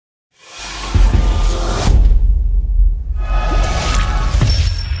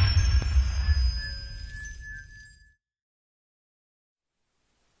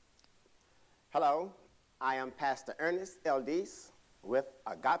Hello, I am Pastor Ernest Eldies with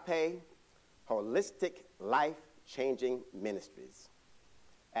Agape Holistic Life-Changing Ministries.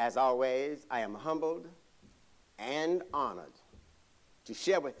 As always, I am humbled and honored to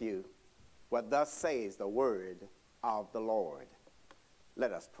share with you what thus says the word of the Lord.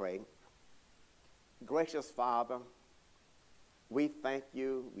 Let us pray. Gracious Father, we thank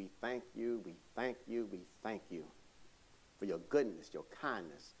you, we thank you, we thank you, we thank you for your goodness, your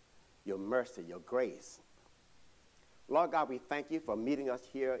kindness, your mercy, your grace. Lord God, we thank you for meeting us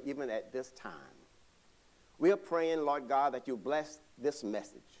here even at this time. We are praying, Lord God, that you bless this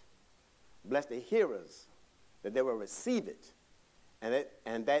message. Bless the hearers, that they will receive it,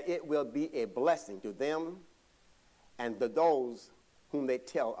 and that it will be a blessing to them and to those whom they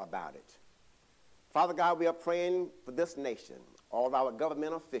tell about it. Father God, we are praying for this nation, all of our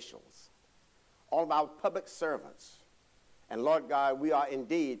government officials, all of our public servants. And Lord God, we are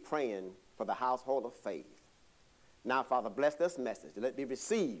indeed praying for the household of faith. Now, Father, bless this message. Let it be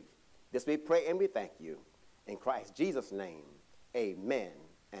received. This we pray and we thank you. In Christ Jesus' name, amen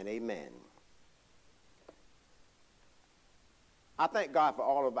and amen. I thank God for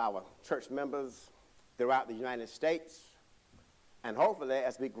all of our church members throughout the United States, and hopefully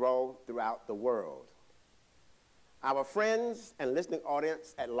as we grow throughout the world. Our friends and listening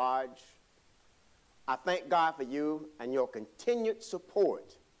audience at large, I thank God for you and your continued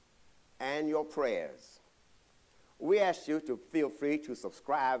support and your prayers. We ask you to feel free to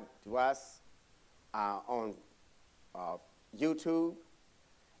subscribe to us on YouTube,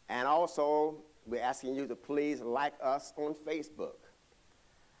 and also we're asking you to please like us on Facebook.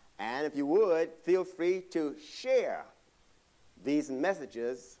 And if you would, feel free to share these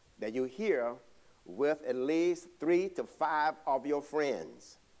messages that you hear with at least 3 to 5 of your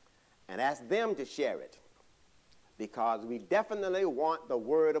friends, and ask them to share it, because we definitely want the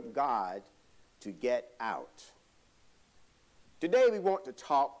Word of God to get out. Today we want to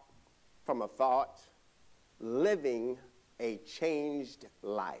talk from a thought, living a changed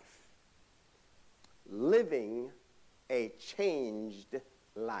life. Living a changed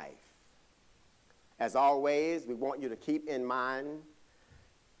life. As always, we want you to keep in mind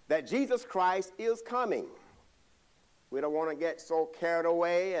that Jesus Christ is coming. We don't want to get so carried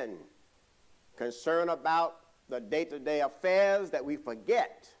away and concerned about the day-to-day affairs that we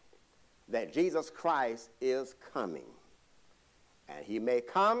forget that Jesus Christ is coming. And he may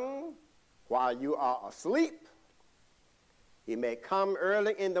come while you are asleep. He may come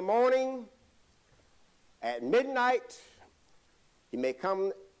early in the morning, at midnight. He may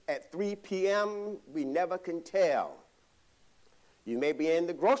come at 3 p.m. We never can tell. You may be in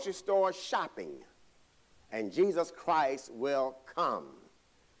the grocery store shopping, and Jesus Christ will come.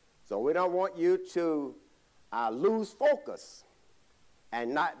 So we don't want you to lose focus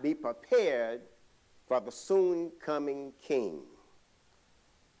and not be prepared for the soon coming King.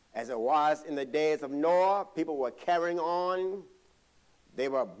 As it was in the days of Noah, people were carrying on. They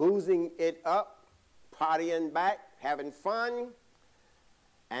were boozing it up, partying back, having fun,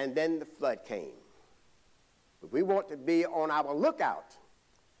 and then the flood came. But we want to be on our lookout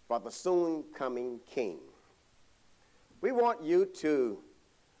for the soon coming King. We want you to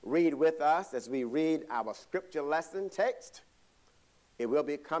read with us as we read our scripture lesson text. It will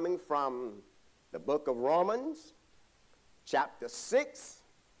be coming from the book of Romans, chapter 6,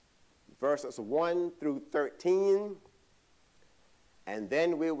 verses 1 through 13. And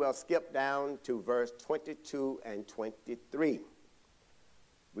then we will skip down to verse 22 and 23.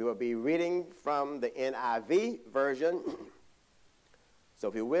 We will be reading from the NIV version. So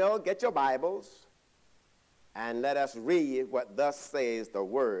if you will, get your Bibles and let us read what thus says the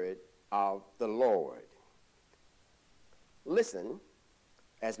word of the Lord. Listen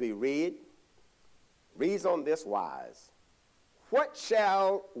as we read. Reads on this wise. What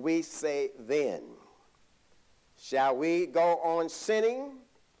shall we say then? Shall we go on sinning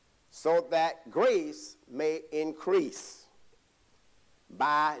so that grace may increase?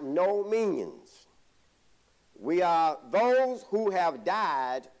 By no means. We are those who have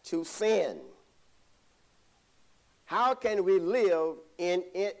died to sin. How can we live in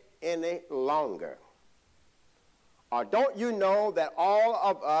it any longer? Or don't you know that all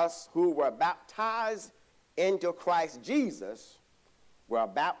of us who were baptized into Christ Jesus were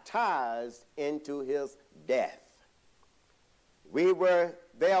baptized into his death? We were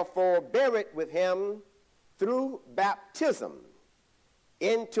therefore buried with him through baptism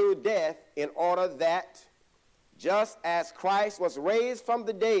into death, in order that, just as Christ was raised from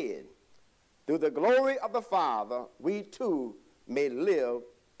the dead through the glory of the Father, we too may live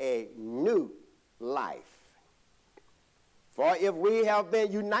a new life. For if we have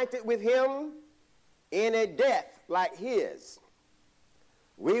been united with him any death like his,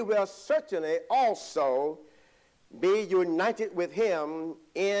 we will certainly also be united with him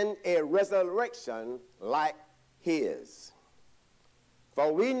in a resurrection like his.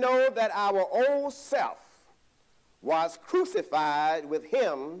 For we know that our old self was crucified with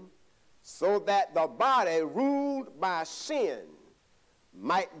him so that the body ruled by sin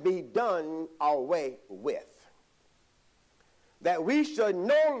might be done away with, that we should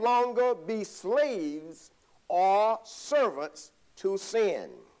no longer be slaves or servants to sin,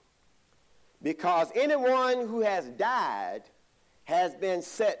 because anyone who has died has been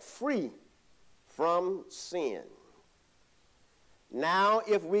set free from sin. Now,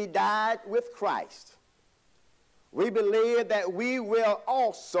 if we died with Christ, we believe that we will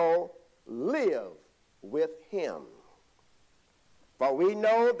also live with him. For we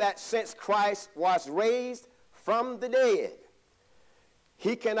know that since Christ was raised from the dead,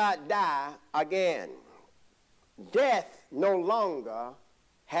 he cannot die again. Death no longer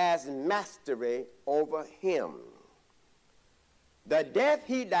has mastery over him. The death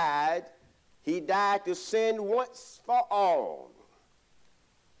he died to sin once for all.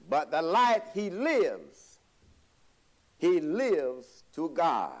 But the life he lives to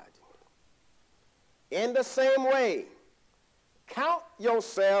God. In the same way, count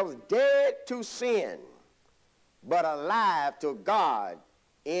yourselves dead to sin, but alive to God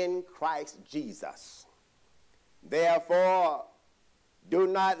in Christ Jesus. Therefore, do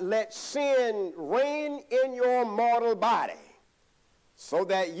not let sin reign in your mortal body, so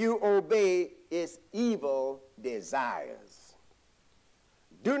that you obey its evil desires.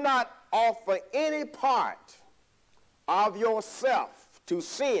 Do not offer any part of yourself to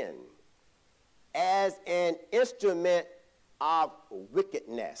sin as an instrument of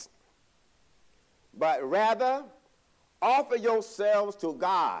wickedness, but rather offer yourselves to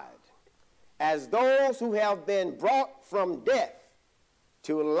God as those who have been brought from death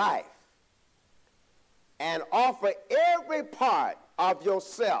to life, and offer every part of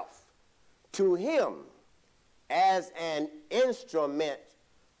yourself to him as an instrument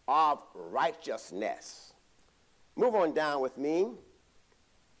of righteousness. Move on down with me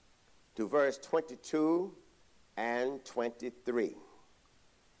to verse 22 and 23.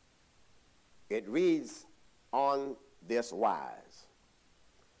 It reads on this wise: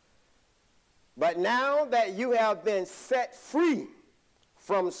 But now that you have been set free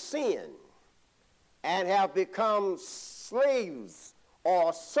from sin and have become slaves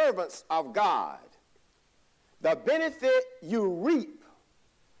or servants of God, the benefit you reap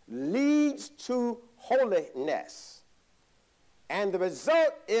leads to holiness, and the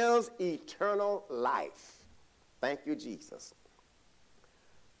result is eternal life. Thank you, Jesus.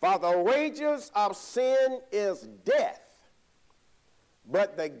 For the wages of sin is death,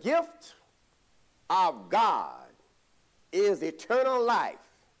 but the gift of God is eternal life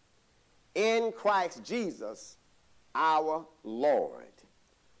in Christ Jesus our Lord.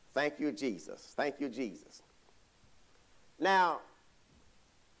 Thank you, Jesus. Thank you, Jesus. Now,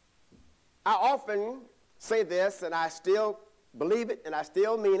 I often say this, and I still believe it, and I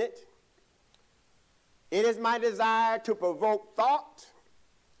still mean it. It is my desire to provoke thought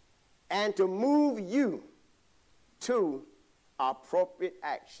and to move you to appropriate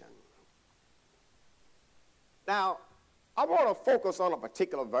action. Now, I want to focus on a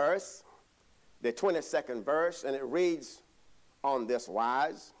particular verse, the 22nd verse, and it reads on this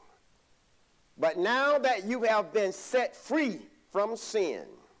wise: But now that you have been set free from sin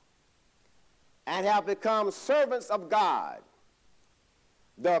and have become servants of God,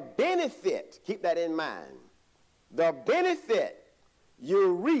 the benefit, keep that in mind, the benefit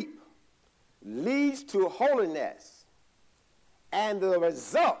you reap leads to holiness, and the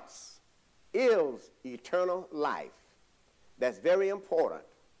results is eternal life. That's very important.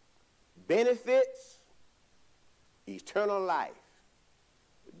 Benefits, eternal life.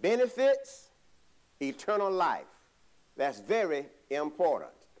 Benefits, eternal life. That's very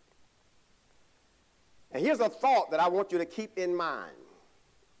important. And here's a thought that I want you to keep in mind.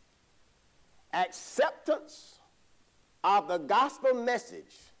 Acceptance of the gospel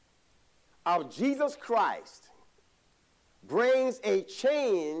message of Jesus Christ brings a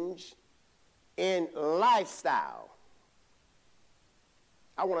change in lifestyle.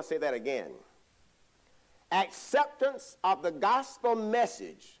 I want to say that again. Acceptance of the gospel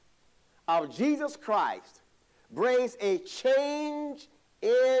message of Jesus Christ brings a change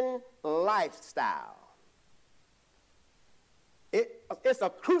in lifestyle. It's a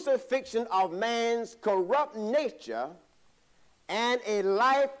crucifixion of man's corrupt nature and a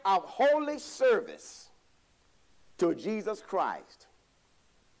life of holy service to Jesus Christ.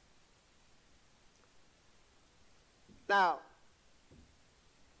 Now,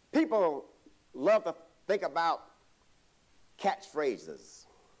 people love to think about catchphrases.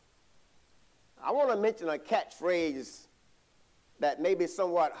 I want to mention a catchphrase that may be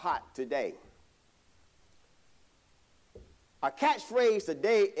somewhat hot today. A catchphrase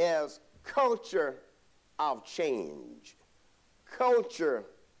today is culture of change. Culture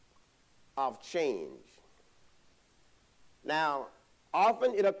of change. Now,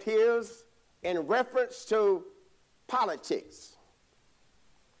 often it appears in reference to politics,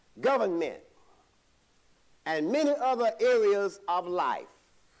 government, and many other areas of life.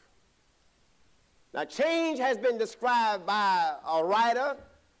 Now, change has been described by a writer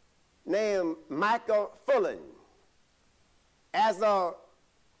named Michael Fullen as a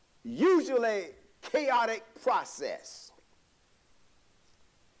usually chaotic process,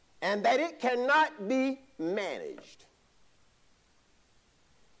 and that it cannot be managed.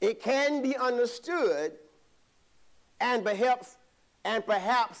 It can be understood and perhaps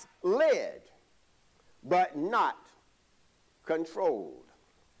led, but not controlled.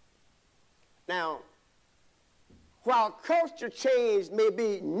 Now, while culture change may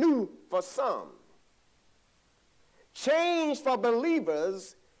be new for some, change for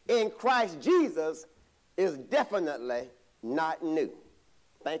believers in Christ Jesus is definitely not new.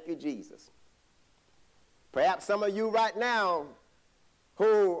 Thank you, Jesus. Perhaps some of you right now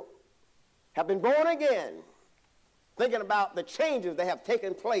who have been born again, thinking about the changes that have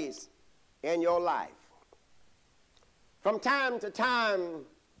taken place in your life. From time to time,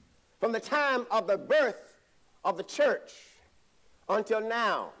 from the time of the birth of the church until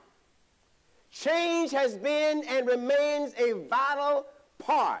now, change has been and remains a vital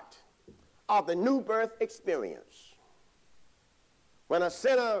part of the new birth experience. When a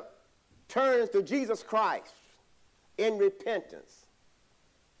sinner turns to Jesus Christ in repentance,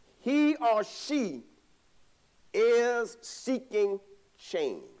 he or she is seeking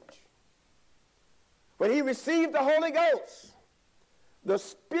change. When he received the Holy Ghost, the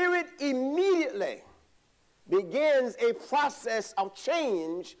Spirit immediately begins a process of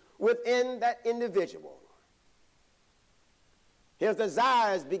change within that individual. His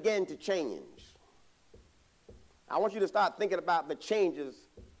desires begin to change. I want you to start thinking about the changes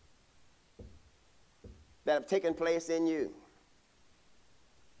that have taken place in you.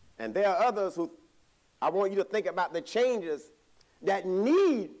 And there are others who I want you to think about the changes that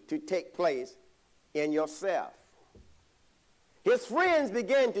need to take place in yourself. His friends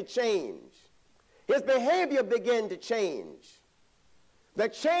begin to change. His behavior began to change. The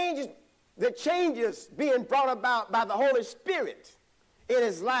changes being brought about by the Holy Spirit in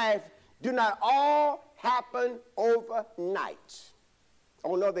his life do not all happen overnight.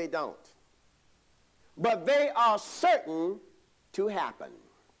 Oh, no, they don't. But they are certain to happen.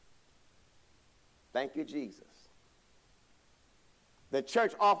 Thank you, Jesus. The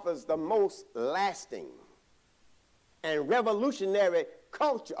church offers the most lasting and revolutionary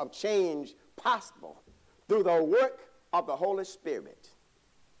culture of change possible through the work of the Holy Spirit.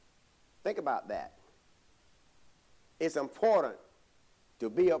 Think about that. It's important to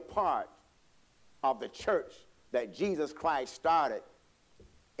be a part of the church that Jesus Christ started,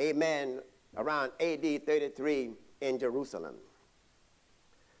 amen, around AD 33 in Jerusalem.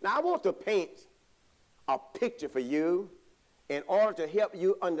 Now, I want to paint a picture for you in order to help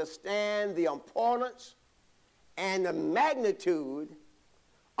you understand the importance and the magnitude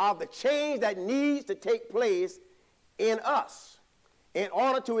of the change that needs to take place in us in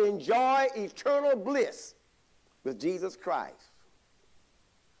order to enjoy eternal bliss with Jesus Christ.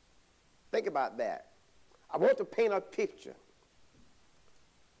 Think about that. I want to paint a picture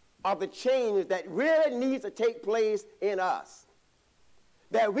of the change that really needs to take place in us,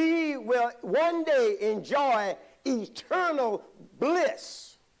 that we will one day enjoy eternal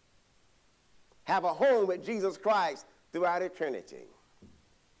bliss, have a home with Jesus Christ throughout eternity.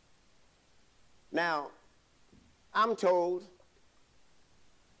 Now, I'm told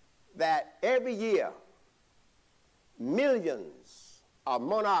that every year, millions of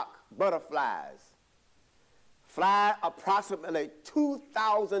monarch butterflies fly approximately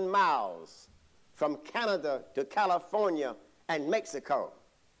 2,000 miles from Canada to California and Mexico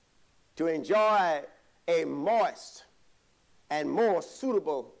to enjoy a moist and more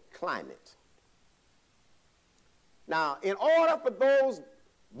suitable climate. Now, in order for those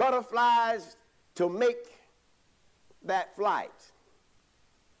butterflies to make that flight,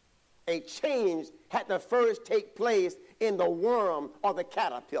 a change had to first take place in the worm or the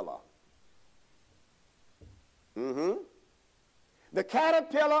caterpillar. The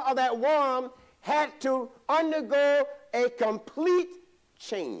caterpillar or that worm had to undergo a complete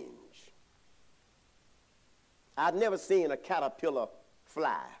change. I've never seen a caterpillar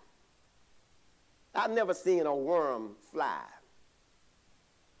fly. I've never seen a worm fly.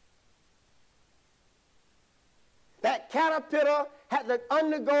 That caterpillar had to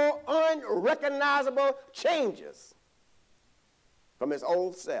undergo unrecognizable changes from its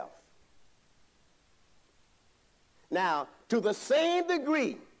old self. Now, to the same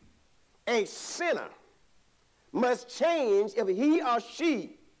degree, a sinner must change if he or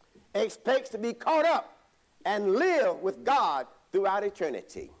she expects to be caught up and live with God throughout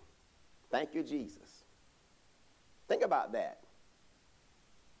eternity. Thank you, Jesus. Think about that.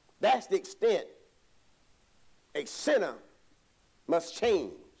 That's the extent a sinner must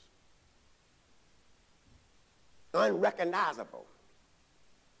change. Unrecognizable.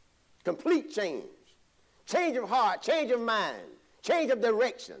 Complete change. Change of heart, change of mind, change of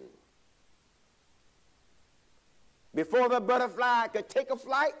direction. Before the butterfly could take a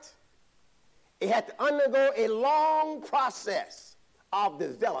flight, it had to undergo a long process of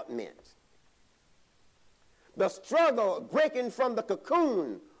development. The struggle breaking from the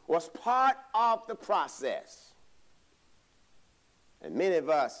cocoon was part of the process. And many of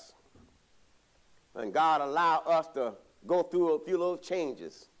us, when God allowed us to go through a few little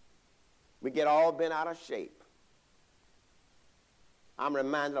changes, we get all bent out of shape. I'm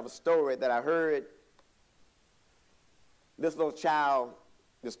reminded of a story that I heard. This little child,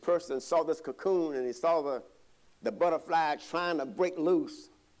 this person saw this cocoon and he saw the butterfly trying to break loose.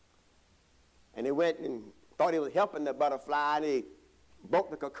 And he went and thought he was helping the butterfly and he broke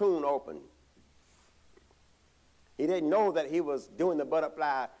the cocoon open. He didn't know that he was doing the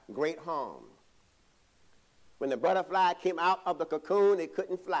butterfly great harm. When the butterfly came out of the cocoon, it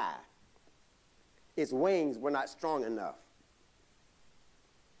couldn't fly. Its wings were not strong enough.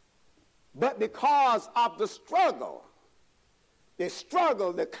 But because of the struggle,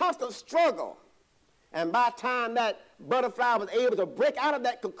 the constant struggle, and by the time that butterfly was able to break out of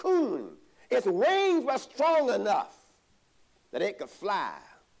that cocoon, its wings were strong enough that it could fly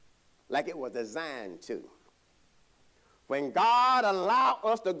like it was designed to. When God allowed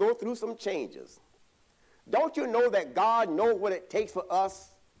us to go through some changes, don't you know that God knows what it takes for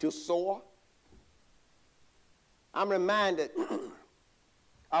us to soar? I'm reminded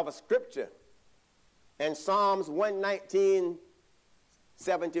of a scripture in Psalms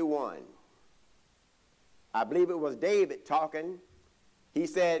 119:71. I believe it was David talking. He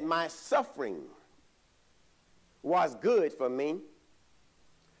said, "My suffering was good for me,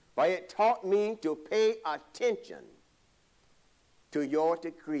 for it taught me to pay attention to your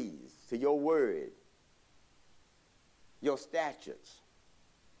decrees, to your word, your statutes.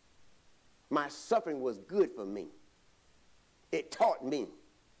 My suffering was good for me. It taught me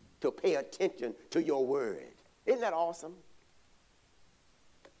to pay attention to your word." Isn't that awesome?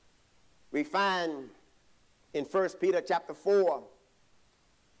 We find in 1 Peter chapter 4,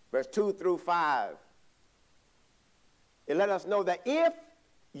 verse 2 through 5, it let us know that if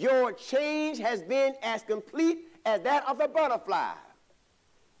your change has been as complete as that of the butterfly,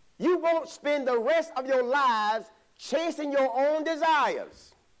 you won't spend the rest of your lives chasing your own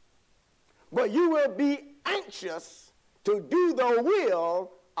desires, but you will be anxious to do the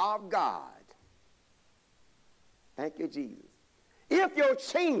will of God. Thank you, Jesus. If your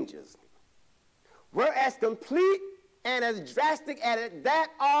changes were as complete and as drastic as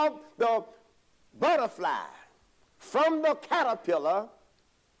that of the butterfly from the caterpillar,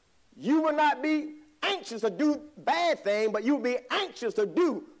 you will not be anxious to do bad things, but you'll be anxious to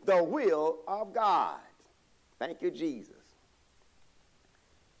do the will of God. Thank you, Jesus.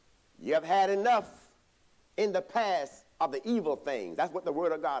 You have had enough in the past of the evil things. That's what the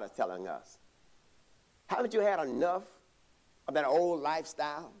Word of God is telling us. Haven't you had enough of that old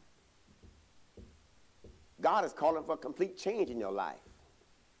lifestyle? God is calling for a complete change in your life.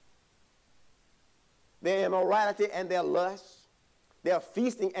 Their immorality and their lust, their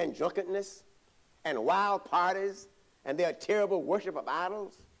feasting and drunkenness, and wild parties, and their terrible worship of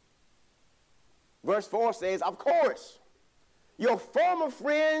idols. Verse 4 says, "Of course, your former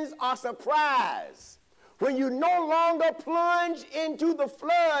friends are surprised when you no longer plunge into the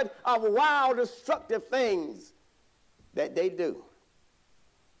flood of wild, destructive things that they do."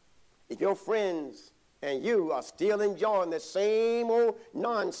 If your friends and you are still enjoying the same old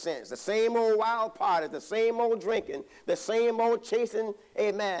nonsense, the same old wild parties, the same old drinking, the same old chasing,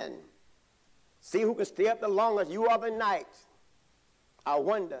 amen, see who can stay up the longest, you are the night, I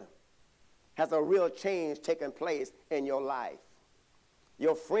wonder, has a real change taken place in your life?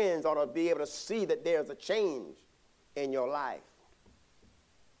 Your friends ought to be able to see that there's a change in your life.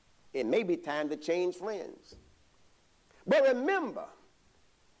 It may be time to change friends. But remember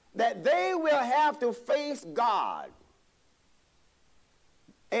that they will have to face God.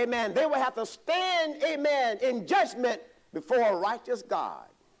 Amen. They will have to stand, amen, in judgment before a righteous God.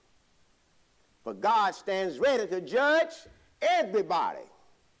 For God stands ready to judge everybody,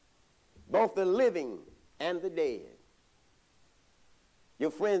 both the living and the dead.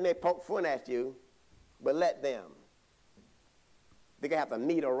 Your friends may poke fun at you, but let them. They're going to have to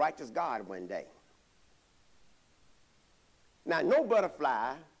meet a righteous God one day. Now, no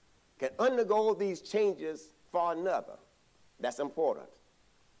butterfly can undergo these changes for another. That's important.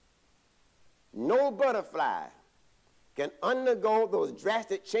 No butterfly can undergo those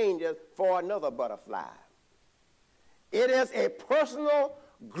drastic changes for another butterfly. It is a personal,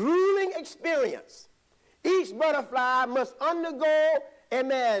 grueling experience. Each butterfly must undergo,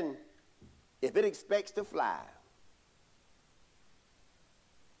 amen, if it expects to fly.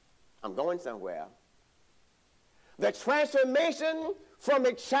 I'm going somewhere. The transformation from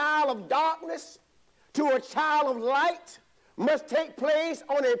a child of darkness to a child of light must take place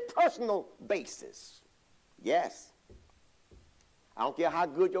on a personal basis. Yes. I don't care how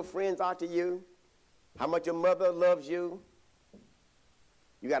good your friends are to you, how much your mother loves you.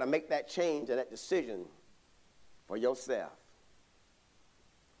 You got to make that change and that decision for yourself.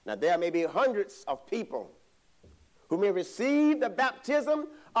 Now, there may be hundreds of people who may receive the baptism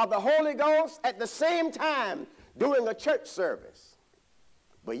of the Holy Ghost at the same time during a church service.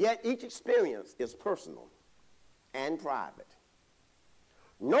 But yet each experience is personal and private.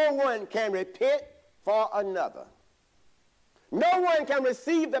 No one can repent for another. No one can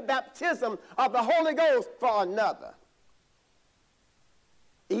receive the baptism of the Holy Ghost for another.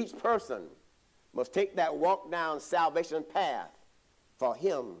 Each person must take that walk down salvation path for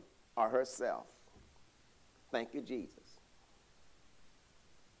him or herself. Thank you, Jesus.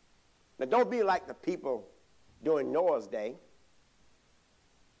 Now, don't be like the people during Noah's day.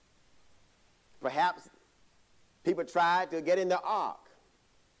 Perhaps people tried to get in the ark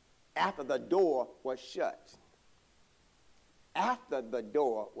after the door was shut. After the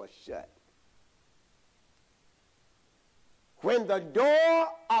door was shut. When the door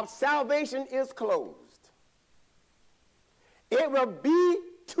of salvation is closed, it will be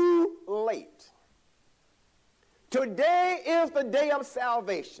too late. Today is the day of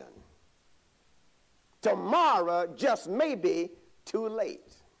salvation. Tomorrow just may be too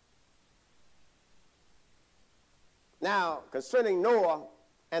late. Now, concerning Noah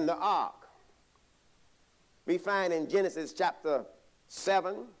and the ark, we find in Genesis chapter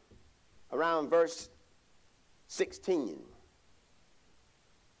 7, around verse 16.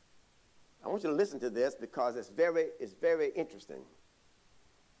 I want you to listen to this because it's very interesting.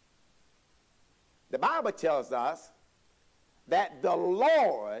 The Bible tells us that the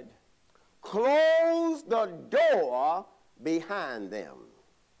Lord closed the door behind them.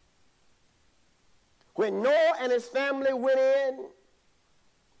 When Noah and his family went in,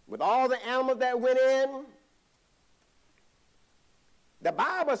 with all the animals that went in, the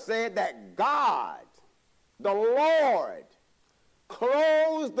Bible said that God, the Lord,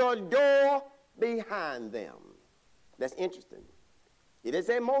 closed the door behind them. That's interesting. It didn't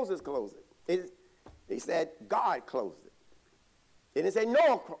say Moses closed it. He said God closed it. It didn't say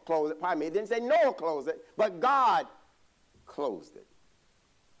Noah closed it. Pardon me. It didn't say Noah closed it, but God closed it.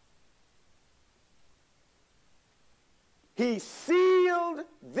 He sealed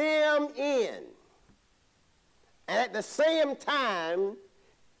them in. And at the same time,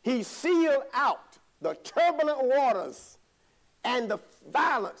 he sealed out the turbulent waters and the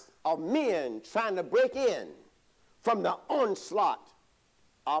violence of men trying to break in from the onslaught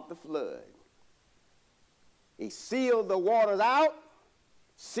of the flood. He sealed the waters out,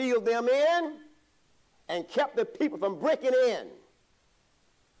 sealed them in, and kept the people from breaking in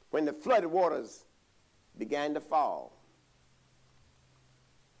when the flooded waters began to fall.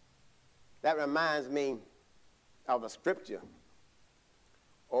 That reminds me of a scripture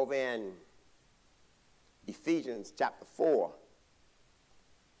over in Ephesians chapter 4,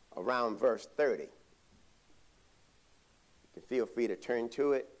 around verse 30. You can feel free to turn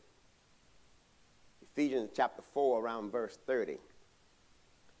to it. Ephesians chapter 4, around verse 30.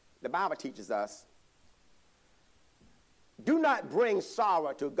 The Bible teaches us, do not bring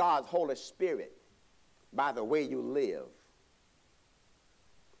sorrow to God's Holy Spirit by the way you live.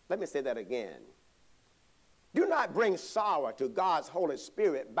 Let me say that again. Do not bring sorrow to God's Holy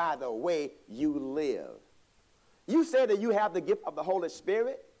Spirit by the way you live. You say that you have the gift of the Holy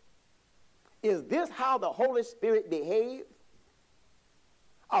Spirit. Is this how the Holy Spirit behaves?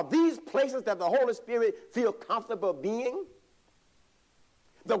 Are these places that the Holy Spirit feel comfortable being?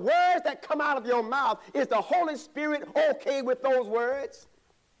 The words that come out of your mouth, is the Holy Spirit okay with those words?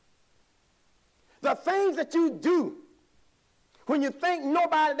 The things that you do when you think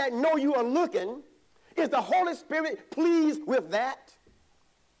nobody that know you are looking, is the Holy Spirit pleased with that?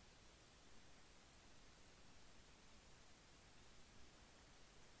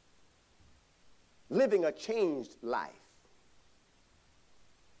 Living a changed life.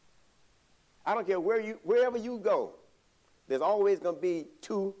 I don't care wherever you go, there's always going to be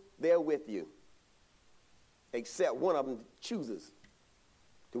two there with you, except one of them chooses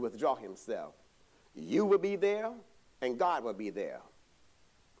to withdraw himself. You will be there, and God will be there,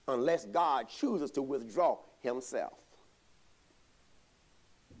 unless God chooses to withdraw himself.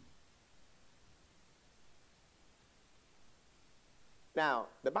 Now,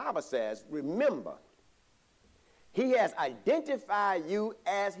 the Bible says, remember, he has identified you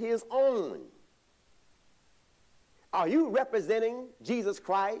as his own. Are you representing Jesus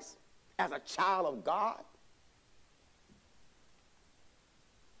Christ as a child of God?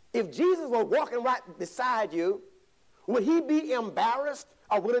 If Jesus were walking right beside you, would he be embarrassed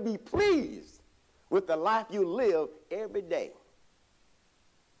or would he be pleased with the life you live every day?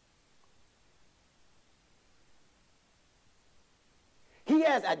 He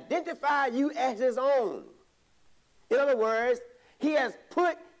has identified you as his own. In other words, he has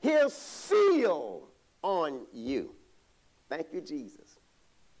put his seal on you. Thank you, Jesus.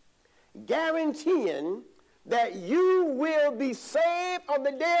 Guaranteeing that you will be saved on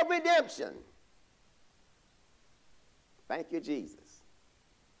the day of redemption. Thank you, Jesus.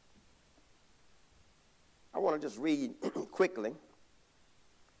 I want to just read quickly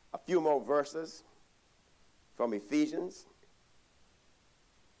a few more verses from Ephesians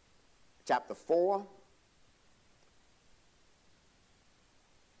chapter 4.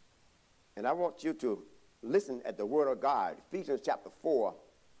 And I want you to listen at the word of God. Ephesians chapter 4.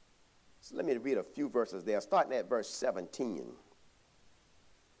 So let me read a few verses there, starting at verse 17.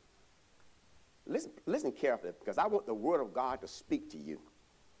 Listen carefully, because I want the word of God to speak to you.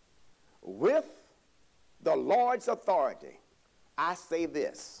 With the Lord's authority, I say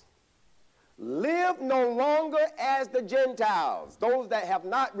this: live no longer as the Gentiles, those that have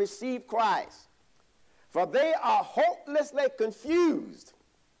not received Christ, for they are hopelessly confused.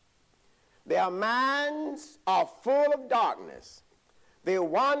 Their minds are full of darkness. They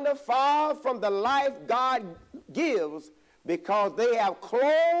wander far from the life God gives because they have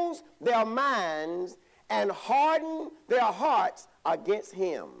closed their minds and hardened their hearts against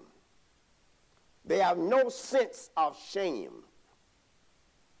him. They have no sense of shame.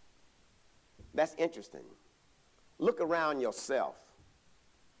 That's interesting. Look around yourself.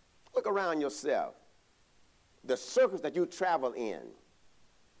 Look around yourself. The circles that you travel in.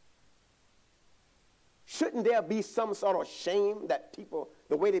 Shouldn't there be some sort of shame that people,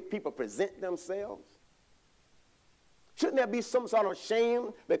 the way that people present themselves? Shouldn't there be some sort of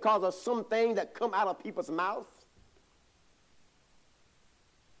shame because of some things that come out of people's mouths?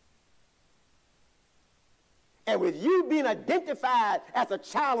 And with you being identified as a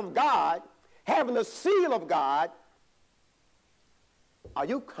child of God, having the seal of God, are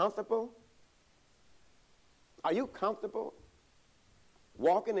you comfortable? Are you comfortable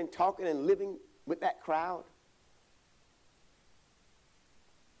walking and talking and living with that crowd?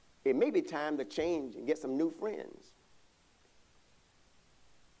 It may be time to change and get some new friends.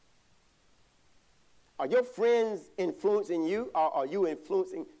 Are your friends influencing you, or are you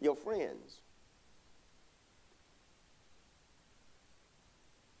influencing your friends?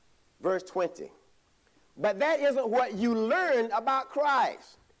 Verse 20. But that isn't what you learned about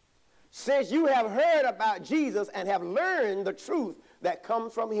Christ. Since you have heard about Jesus and have learned the truth that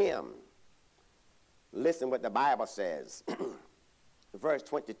comes from him. Listen what the Bible says. Verse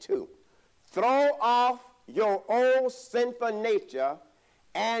 22. Throw off your old sinful nature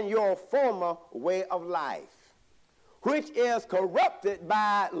and your former way of life, which is corrupted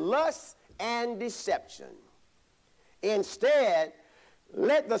by lust and deception. Instead,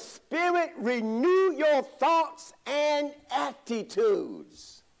 let the Spirit renew your thoughts and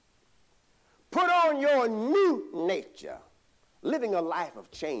attitudes. Put on your new nature, living a life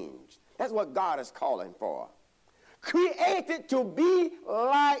of change. That's what God is calling for. Created to be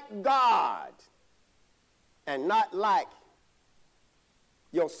like God and not like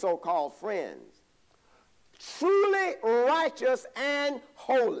your so-called friends. Truly righteous and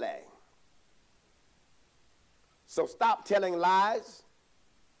holy. So stop telling lies.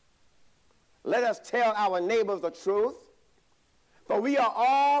 Let us tell our neighbors the truth, for we are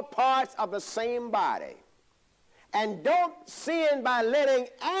all parts of the same body. And don't sin by letting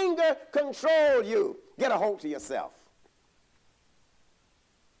anger control you. Get a hold to yourself.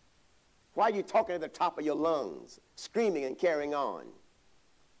 Why are you talking at the top of your lungs, screaming and carrying on?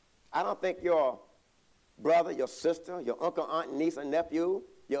 I don't think your brother, your sister, your uncle, aunt, niece, and nephew,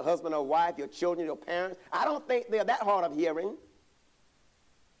 your husband or wife, your children, your parents. I don't think they're that hard of hearing.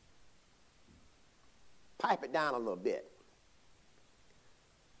 Pipe it down a little bit.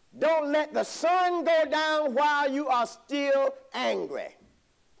 Don't let the sun go down while you are still angry,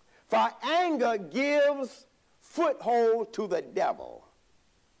 for anger gives foothold to the devil.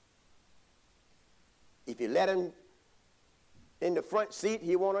 If you let him in the front seat,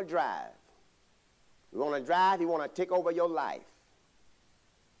 he want to drive. You want to drive, he want to take over your life.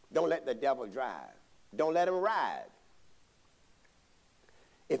 Don't let the devil drive. Don't let him ride.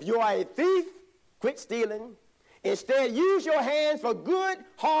 If you are a thief, quit stealing. Instead, use your hands for good,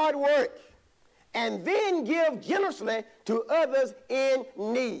 hard work, and then give generously to others in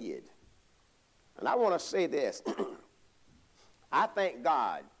need. And I want to say this. I thank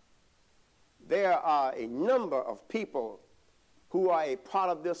God there are a number of people who are a part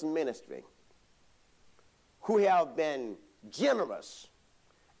of this ministry who have been generous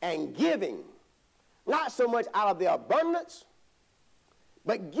and giving, not so much out of their abundance,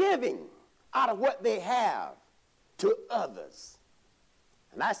 but giving out of what they have to others.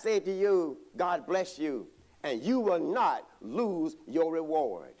 And I say to you, God bless you, and you will not lose your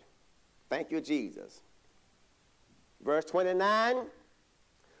reward. Thank you, Jesus. Verse 29,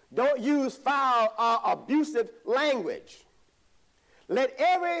 don't use foul or abusive language. Let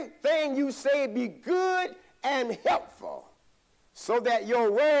everything you say be good and helpful, so that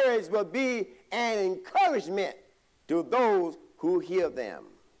your words will be an encouragement to those who hear them.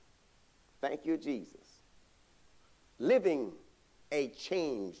 Thank you, Jesus. Living a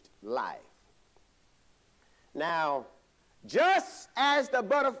changed life. Now, just as the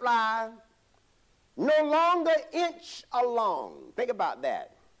butterfly no longer inch along, think about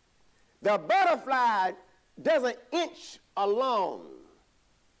that. The butterfly doesn't inch along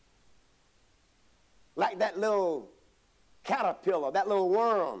like that little caterpillar, that little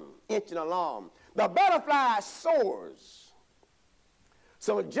worm inching along. The butterfly soars.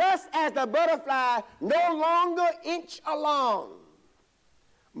 So just as the butterfly no longer inch along,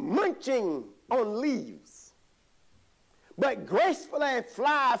 munching on leaves, but gracefully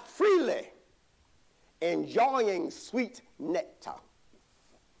fly freely, enjoying sweet nectar.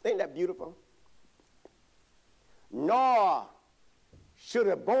 Ain't that beautiful? Nor should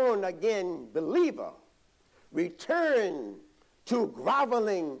a born-again believer return to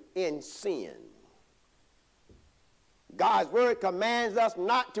groveling in sin. God's word commands us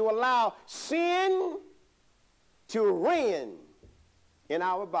not to allow sin to reign in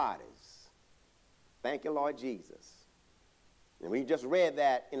our bodies. Thank you, Lord Jesus. And we just read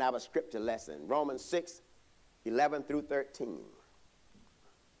that in our scripture lesson, Romans 6, 11 through 13.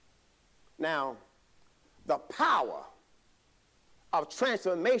 Now, the power of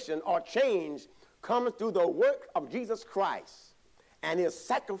transformation or change comes through the work of Jesus Christ and his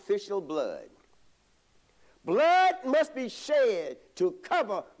sacrificial blood. Blood must be shed to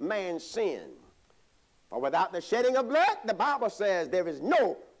cover man's sin. For without the shedding of blood, the Bible says there is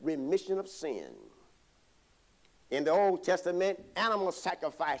no remission of sin. In the Old Testament, animal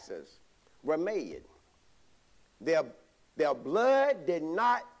sacrifices were made. Their blood did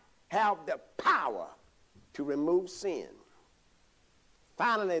not have the power to remove sin.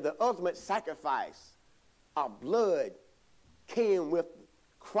 Finally, the ultimate sacrifice of blood came with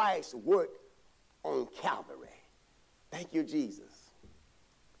Christ's work on Calvary. Thank you, Jesus.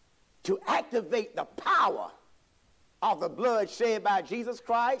 To activate the power of the blood shed by Jesus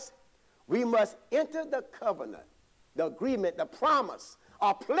Christ, we must enter the covenant, the agreement, the promise,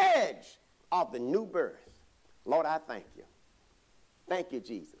 or pledge of the new birth. Lord, I thank you. Thank you,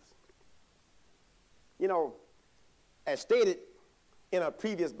 Jesus. You know, as stated in a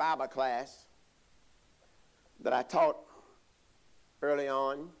previous Bible class that I taught early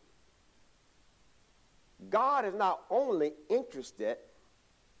on, God is not only interested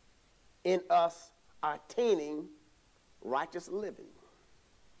in us attaining righteous living.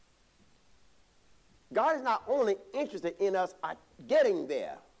 God is not only interested in us getting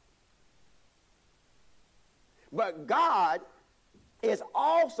there, but God is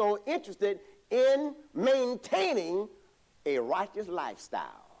also interested in maintaining a righteous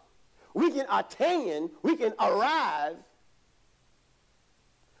lifestyle. We can attain, we can arrive,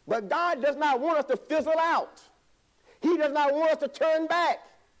 but God does not want us to fizzle out. He does not want us to turn back,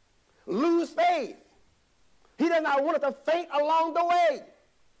 lose faith. He does not want us to faint along the way.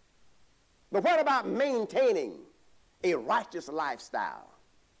 But what about maintaining a righteous lifestyle?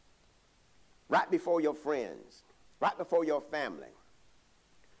 Right before your friends, right before your family.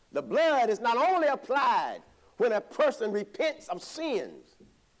 The blood is not only applied when a person repents of sins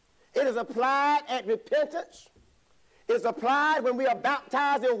It is applied at repentance. It is applied when we are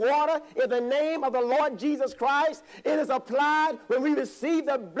baptized in water in the name of the Lord Jesus Christ. It is applied when we receive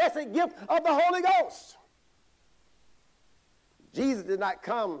the blessed gift of the Holy Ghost. Jesus did not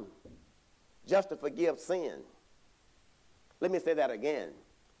come just to forgive sin. Let me say that again.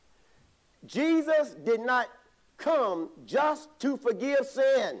 Jesus did not come just to forgive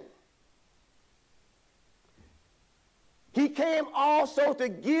sin. He came also to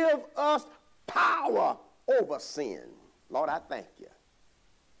give us power over sin. Lord, I thank you.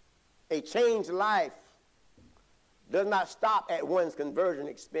 A changed life does not stop at one's conversion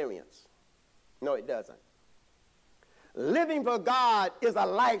experience. No, it doesn't. Living for God is a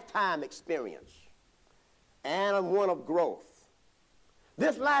lifetime experience and one of growth.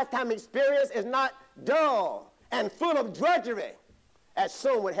 This lifetime experience is not dull and full of drudgery, as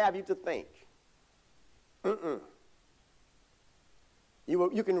some would have you to think.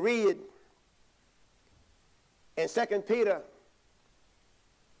 You can read in 2 Peter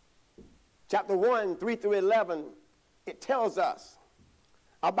chapter 1, 3 through 11, it tells us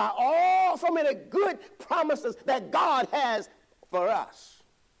about so many good promises that God has for us.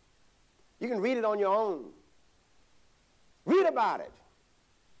 You can read it on your own. Read about it.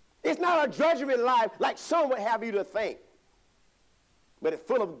 It's not a drudgery life like some would have you to think, but it's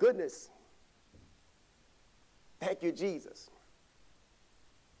full of goodness. Thank you, Jesus.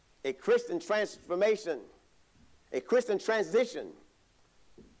 A Christian transformation, a Christian transition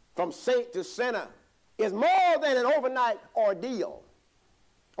from saint to sinner is more than an overnight ordeal.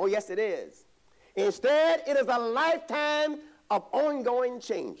 Oh, yes, it is. Instead, it is a lifetime of ongoing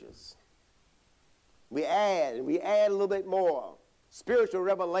changes. We add a little bit more spiritual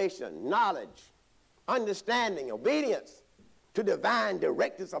revelation, knowledge, understanding, obedience to divine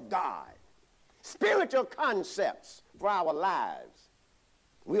directives of God, spiritual concepts for our lives.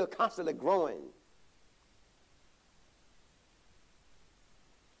 We are constantly growing.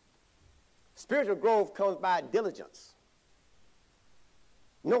 Spiritual growth comes by diligence.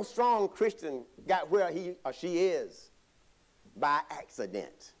 No strong Christian got where he or she is by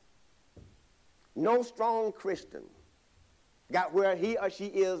accident. No strong Christian got where he or she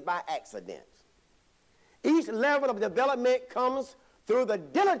is by accident. Each level of development comes through the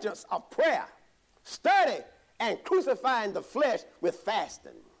diligence of prayer, study, and crucifying the flesh with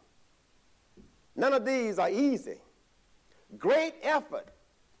fasting. None of these are easy. Great effort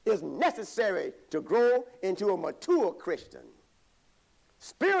is necessary to grow into a mature Christian.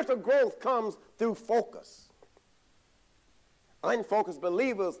 Spiritual growth comes through focus. Unfocused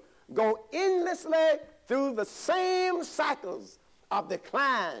believers go endlessly through the same cycles of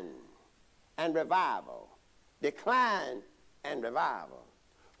decline and revival. Decline and revival.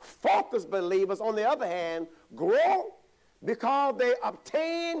 Focused believers, on the other hand, grow because they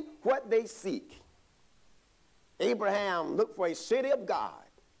obtain what they seek. Abraham looked for a city of God.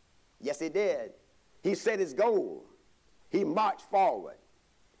 Yes, he did. He set his goal. He marched forward.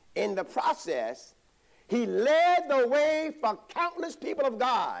 In the process, he led the way for countless people of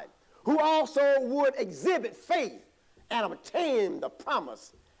God who also would exhibit faith and obtain the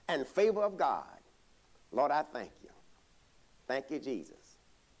promise and favor of God. Lord, I thank you. Thank you, Jesus.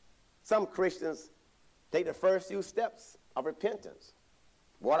 Some Christians take the first few steps of repentance,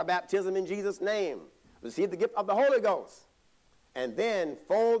 water baptism in Jesus' name, receive the gift of the Holy Ghost, and then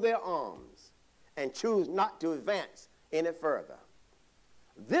fold their arms and choose not to advance any further.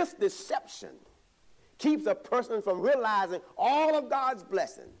 This deception keeps a person from realizing all of God's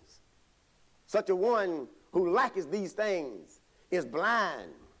blessings. Such a one who lacks these things is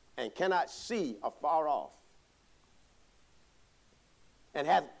blind and cannot see afar off, and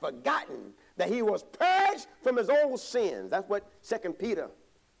has forgotten that he was purged from his old sins. That's what 2 Peter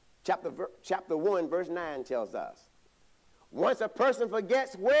chapter 1, verse 9 tells us. Once a person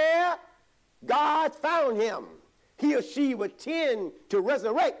forgets where God found him, he or she would tend to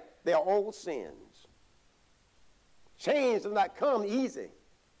resurrect their old sins. Change does not come easy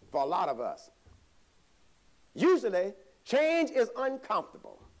for a lot of us. Usually, change is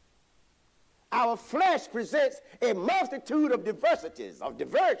uncomfortable. Our flesh presents a multitude of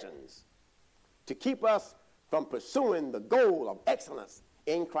diversions to keep us from pursuing the goal of excellence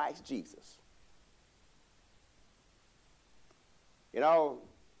in Christ Jesus. You know,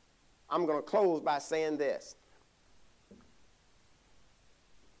 I'm going to close by saying this.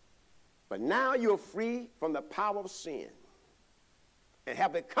 But now you're free from the power of sin and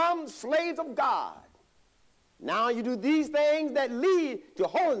have become slaves of God. Now you do these things that lead to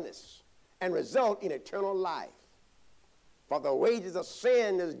holiness and result in eternal life. For the wages of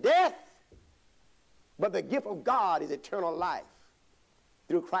sin is death, but the gift of God is eternal life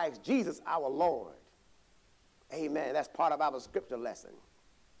through Christ Jesus our Lord. Amen. That's part of our scripture lesson.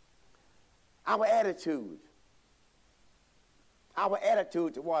 Our attitude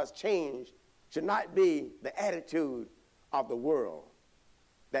towards change should not be the attitude of the world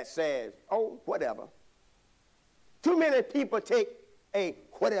that says, oh, whatever. Too many people take a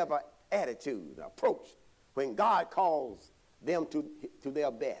whatever attitude, approach, when God calls them to their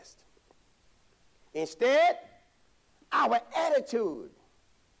best. Instead, our attitude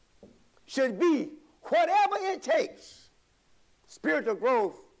should be whatever it takes. Spiritual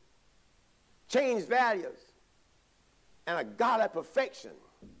growth, change values, and a godly perfection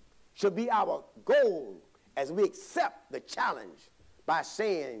should be our goal as we accept the challenge by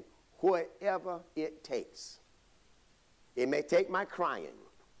saying whatever it takes. It may take my crying.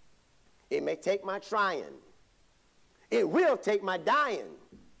 It may take my trying. It will take my dying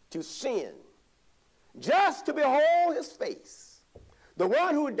to sin, just to behold his face, the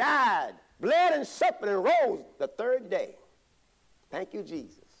one who died, bled and suffered and rose the third day. Thank you,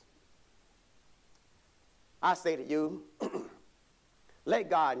 Jesus. I say to you, let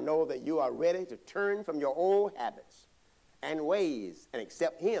God know that you are ready to turn from your old habits and ways and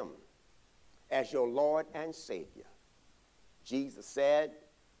accept him as your Lord and Savior. Jesus said,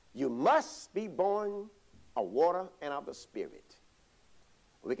 you must be born of water and of the Spirit.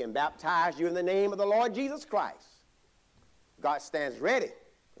 We can baptize you in the name of the Lord Jesus Christ. God stands ready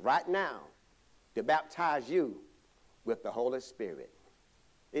right now to baptize you with the Holy Spirit.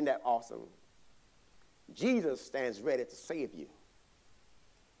 Isn't that awesome? Jesus stands ready to save you.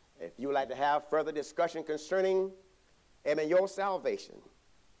 If you would like to have further discussion concerning your salvation,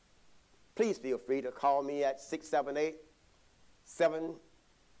 please feel free to call me at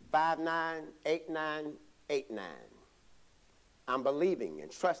 678-759-8989. I'm believing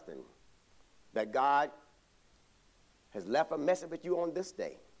and trusting that God has left a message with you on this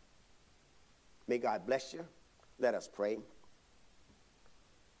day. May God bless you. Let us pray.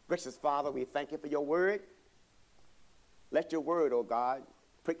 Gracious Father, we thank you for your word. Let your word, oh God,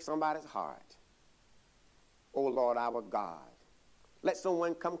 prick somebody's heart. Oh Lord, our God, let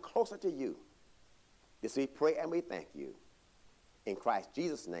someone come closer to you. This we pray and we thank you. In Christ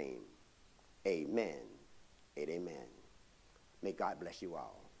Jesus' name, amen and amen. May God bless you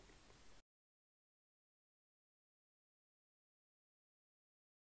all.